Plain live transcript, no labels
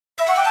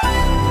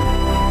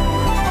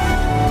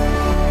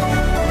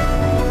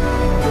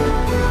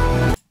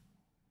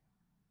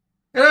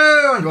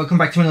and welcome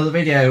back to another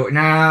video.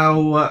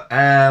 Now,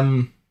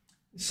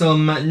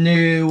 some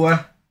new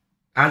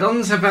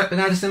add-ons have been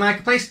added to the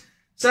marketplace,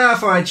 so I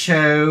thought I'd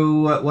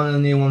show one of the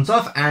new ones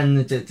off,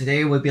 and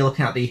today we'll be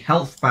looking at the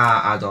health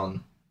bar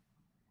add-on.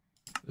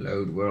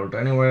 Load world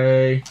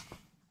anyway.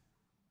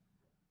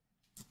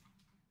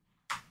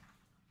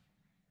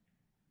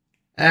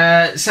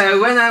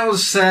 So when I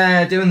was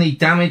doing the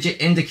damage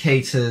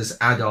indicators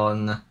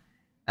add-on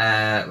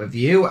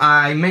review,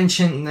 I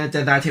mentioned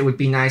that it would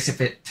be nice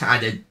if it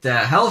added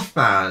health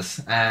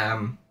bars,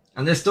 and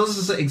this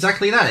does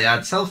exactly that. It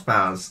adds health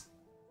bars.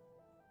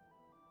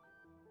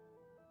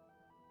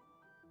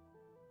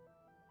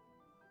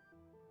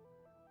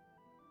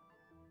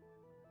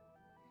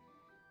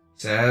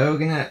 So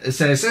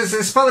this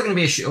is probably gonna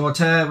be a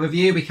shorter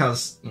review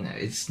because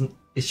it's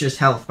just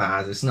health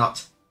bars. It's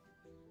not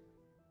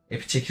a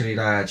particularly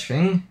large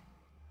thing.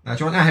 Now,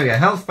 here we go.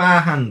 Health bar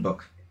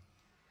handbook.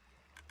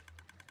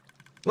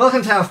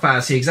 Welcome to health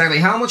bars. See exactly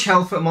how much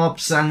health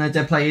mobs and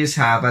the players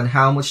have and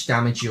how much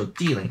damage you're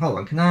dealing. Hold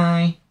on, can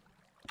I?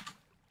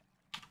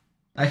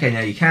 Okay,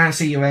 no, you can't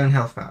see your own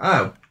health bar.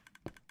 Oh.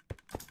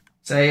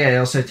 So yeah, it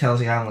also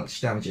tells you how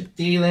much damage you're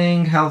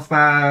dealing. Health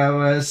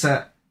bars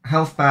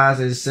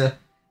is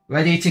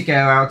ready to go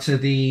out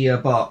of the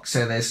box,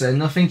 so there's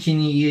nothing you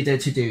need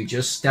to do.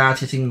 Just start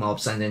hitting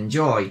mobs and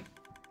enjoy.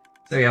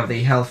 So we have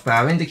the health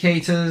bar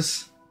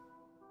indicators.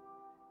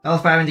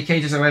 Health bar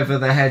indicators are over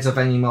the heads of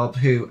any mob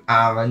who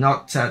are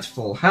not at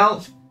full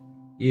health.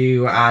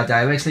 You are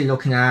directly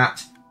looking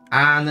at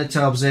and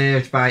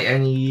observed by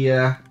any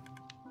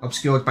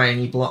obscured by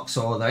any blocks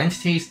or other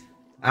entities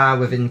are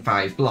within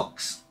 5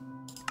 blocks.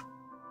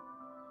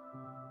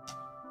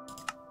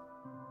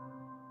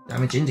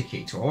 Damage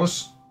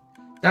indicators.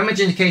 Damage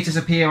indicators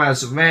appear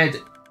as red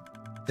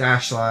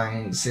dash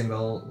line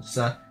symbols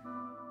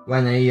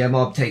when a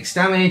mob takes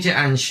damage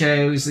and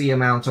shows the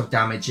amount of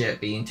damage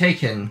being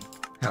taken.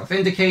 Health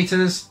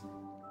indicators.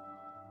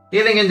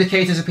 Healing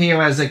indicators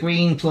appear as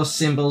green plus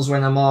symbols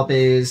when a mob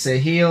is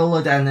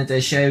healed and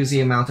it shows the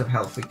amount of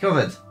health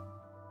recovered.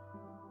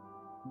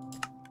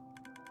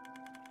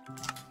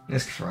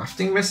 There's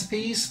crafting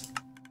recipes.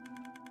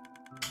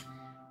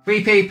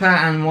 3 paper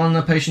and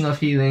 1 potion of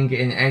healing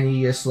in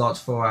any slot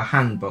for a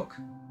handbook.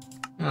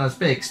 Oh, that's a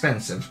bit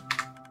expensive.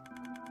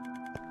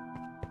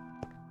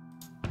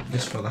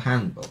 Just for the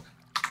handbook.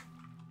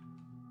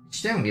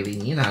 You don't really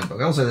need a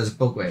handbook. Also, there's a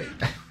bug with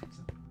it.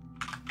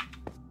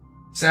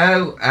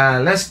 So,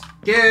 let's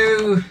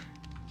go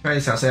try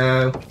this out.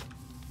 So,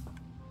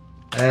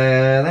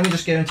 let me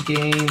just go into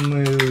game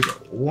mode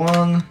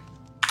 1.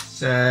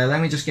 So, let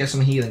me just get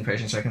some healing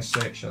potions so I can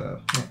search that.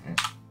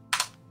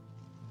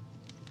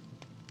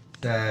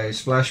 So,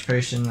 splash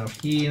potion of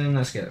healing.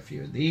 Let's get a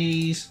few of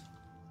these.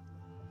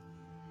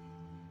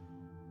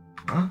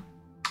 Huh?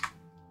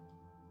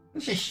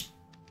 What's this?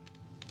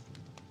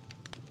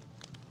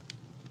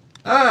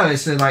 Oh,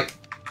 it's like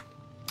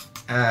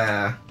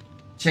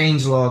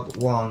changelog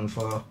 1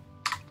 for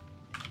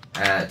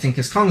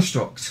Tinker's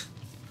Construct.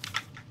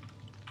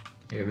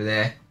 Over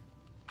there.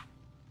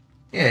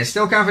 Yeah,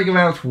 still can't figure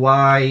out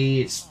why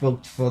it's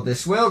booked for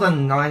this world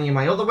and not any of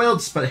my other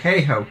worlds, but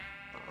hey ho.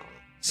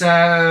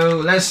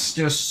 So let's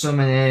just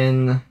summon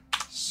in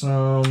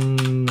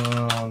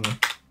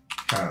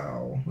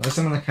cow. Let's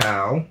summon a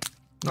cow.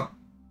 Not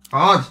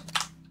hard.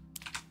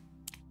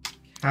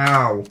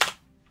 Cow.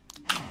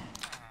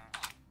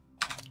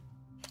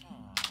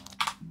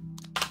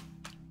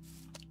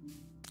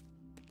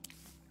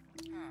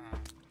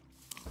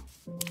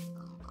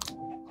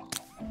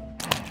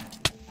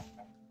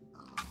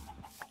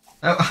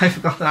 Oh, I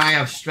forgot that I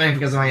have strength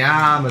because of my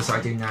armor, so I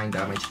do 9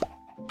 damage.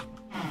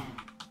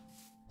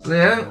 So they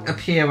don't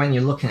appear when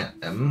you're looking at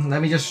them.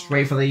 Let me just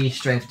wait for the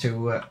strength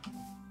to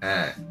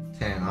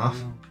turn off.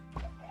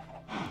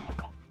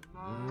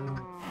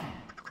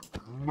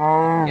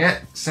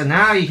 Yeah, so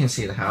now you can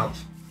see the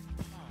health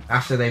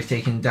after they've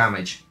taken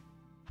damage.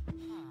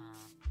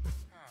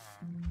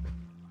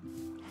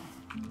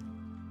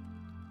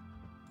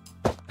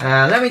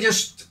 Let me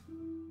just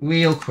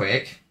real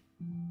quick,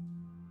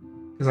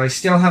 because I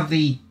still have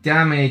the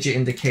damage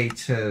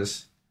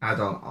indicators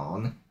add-on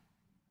on.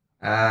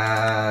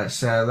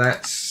 So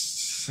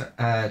let's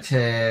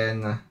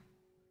turn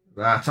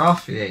that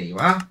off. There you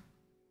are.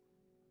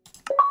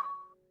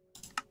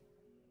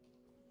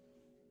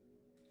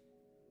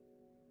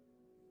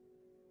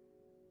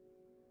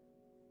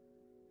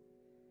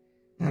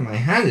 And my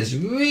hand is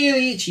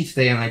really itchy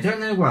today and I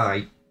don't know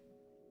why.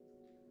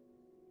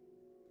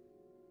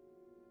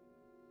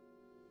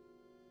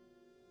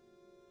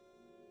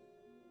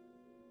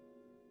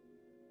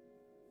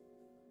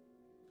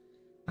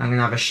 I'm going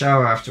to have a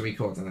shower after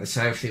recording this,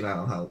 so hopefully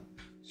that'll help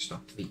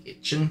stop the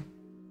itching.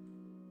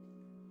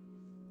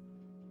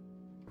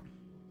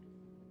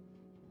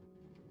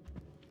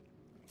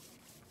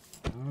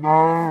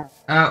 Oh,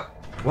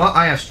 what?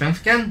 I have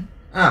strength again?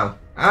 Oh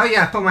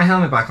yeah, I put my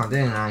helmet back on,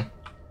 didn't I?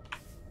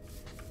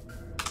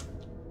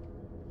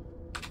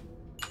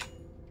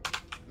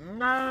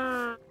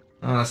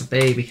 Oh, that's a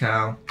baby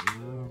cow.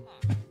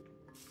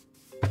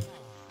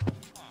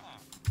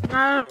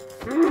 So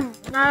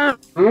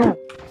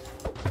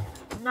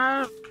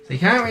you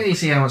can't really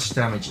see how much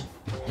damage.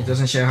 It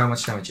doesn't show how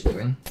much damage you're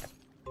doing.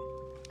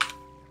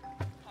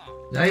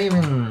 Did I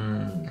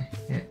even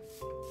hit?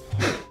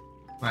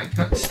 Right,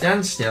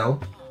 stand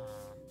still.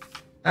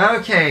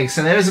 Okay,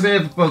 so there is a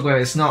bit of a bug where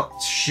it's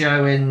not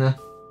showing the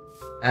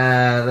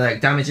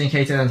like damage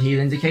indicator and heal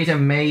indicator.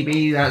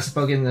 Maybe that's a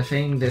bug in the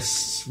thing.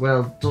 This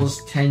world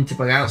does tend to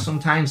bug out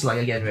sometimes, like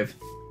again with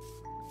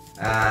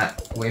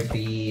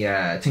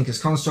the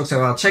Tinker's Construct.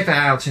 So I'll check that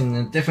out in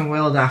a different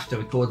world after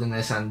recording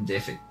this, and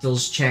if it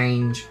does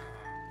change,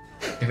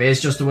 if it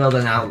is just the world,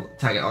 then I'll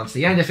tag it on to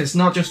the end. If it's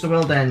not just the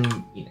world, then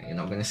you know you're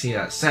not going to see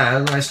that.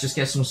 So let's just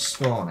get some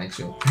spawn eggs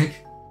real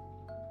quick.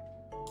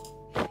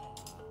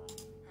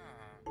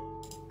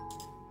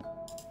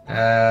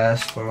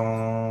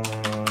 Spawn.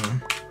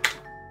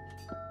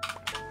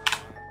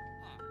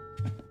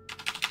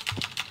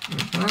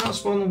 Can I not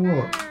spawn the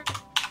ward?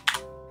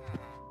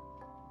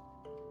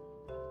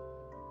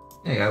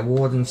 There you go,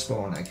 ward and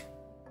spawn egg.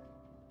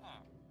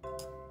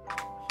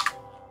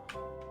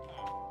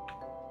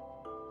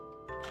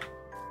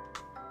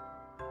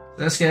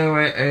 Let's go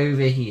right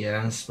over here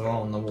and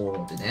spawn the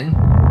warden in.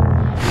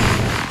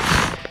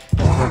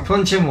 We'll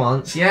punch him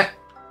once, yeah.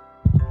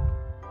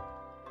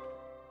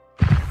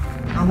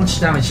 How much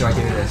damage do I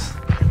do with this?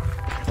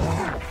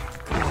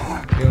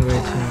 200,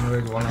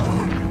 200,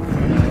 100.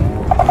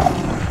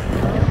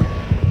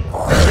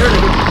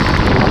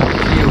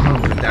 A few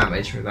hundred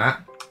damage with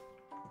that.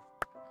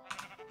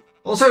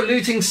 Also,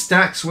 looting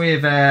stacks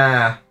with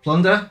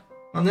plunder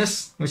on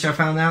this, which I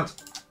found out.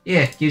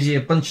 Yeah, gives you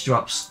a bunch of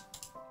drops.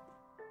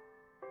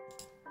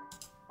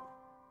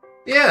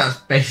 Yeah, that's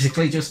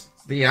basically just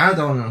the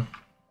add-on.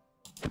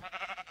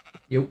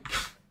 Yup.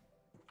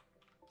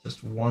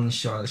 Just one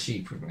shot of the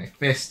sheep with my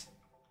fist.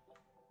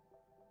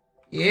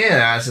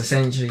 Yeah, that's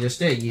essentially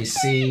just it. You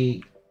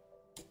see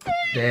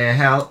their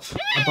health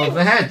above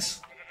their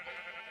heads.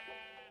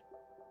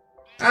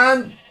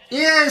 And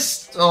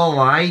yes,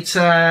 alright.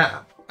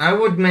 I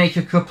would make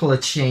a couple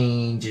of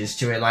changes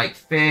to it. Like,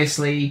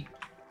 firstly,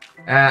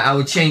 I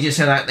would change it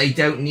so that they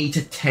don't need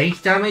to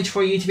take damage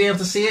for you to be able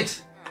to see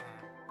it.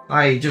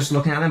 Like, just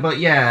looking at them, but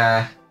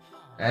yeah.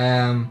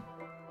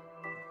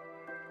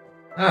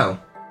 Oh.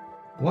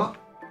 What?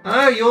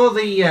 Oh, you're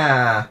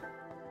the,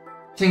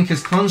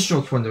 Tinker's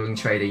Construct Wandering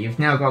Trader. You've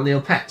now got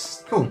little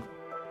pets. Cool.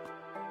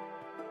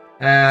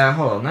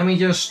 Hold on. Let me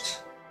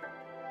just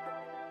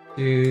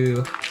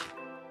do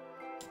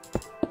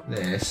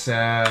this.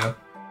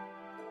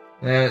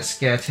 Let's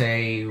get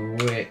a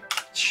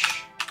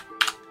witch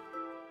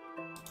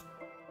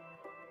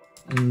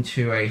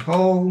into a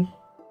hole.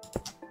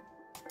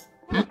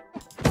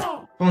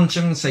 Punch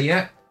him, so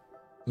yeah,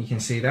 you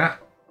can see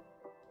that.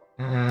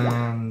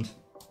 And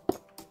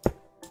oh,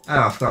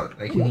 I forgot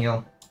they can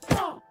heal.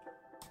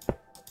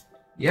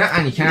 Yeah,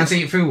 and you can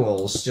see it through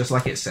walls, just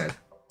like it said.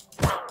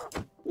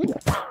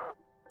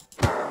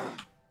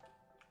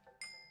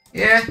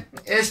 Yeah,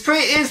 it's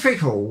pretty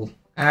cool.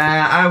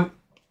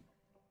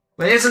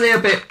 But it is a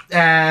little bit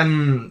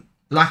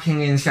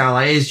lacking in style.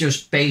 It is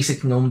just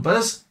basic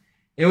numbers.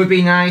 It would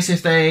be nice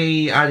if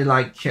they added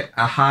like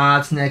a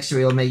heart next to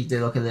it, or made it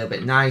look a little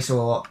bit nice,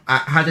 or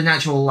had an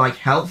actual like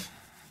health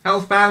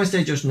bar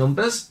instead of just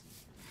numbers.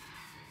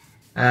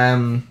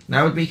 That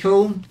would be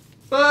cool.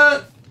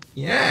 But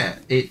yeah,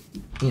 you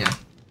know,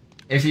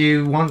 if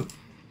you want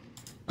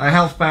a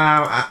health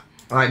bar,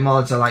 like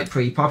mods are like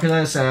pretty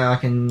popular, so I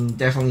can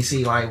definitely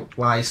see like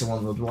why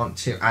someone would want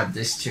to add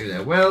this to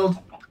their world.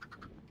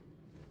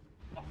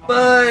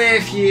 But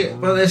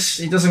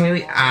it doesn't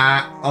really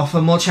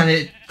offer much, and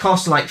it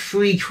costs like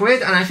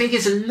 £3, and I think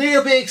it's a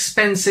little bit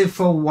expensive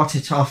for what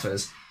it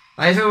offers.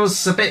 Like, if it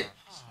was a bit,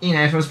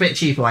 if it was a bit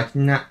cheaper, like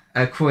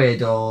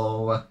 £1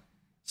 or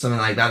something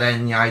like that,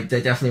 then yeah, I'd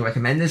definitely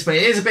recommend this. But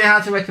it is a bit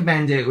hard to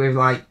recommend it with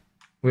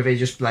it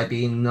just like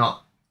being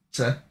not,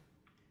 with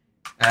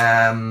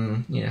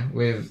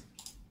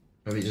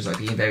it just like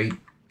being very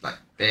like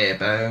bare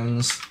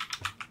bones.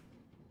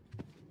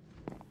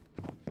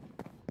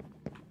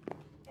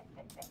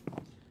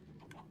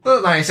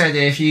 But like I said,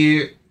 if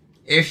you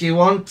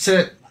want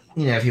to,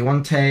 if you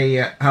want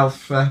a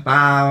health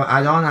bar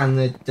add-on and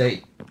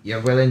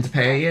you're willing to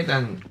pay it,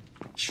 then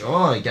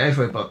sure, go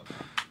for it. But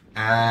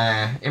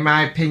in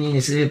my opinion,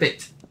 it's a little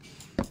bit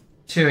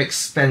too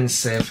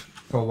expensive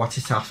for what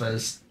it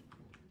offers.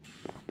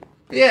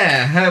 But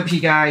yeah, hope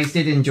you guys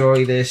did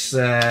enjoy this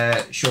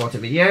shorter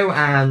video,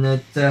 and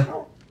this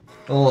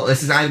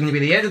is either going to be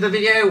the end of the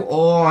video,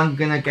 or I'm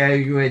going to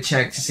go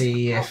check to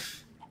see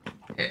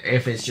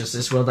if it's just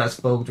this world that's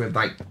bugged with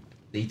like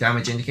the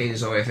damage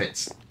indicators, or if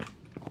it's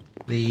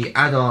the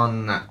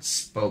add-on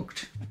that's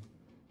bugged.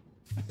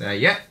 So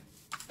yeah,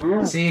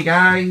 see you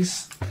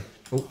guys.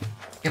 Oh,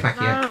 get back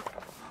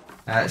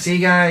here. See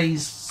you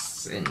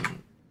guys in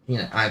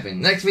either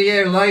in the next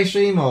video, live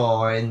stream,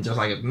 or in just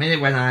like a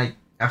minute when I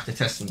after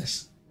testing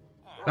this.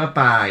 Bye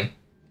bye.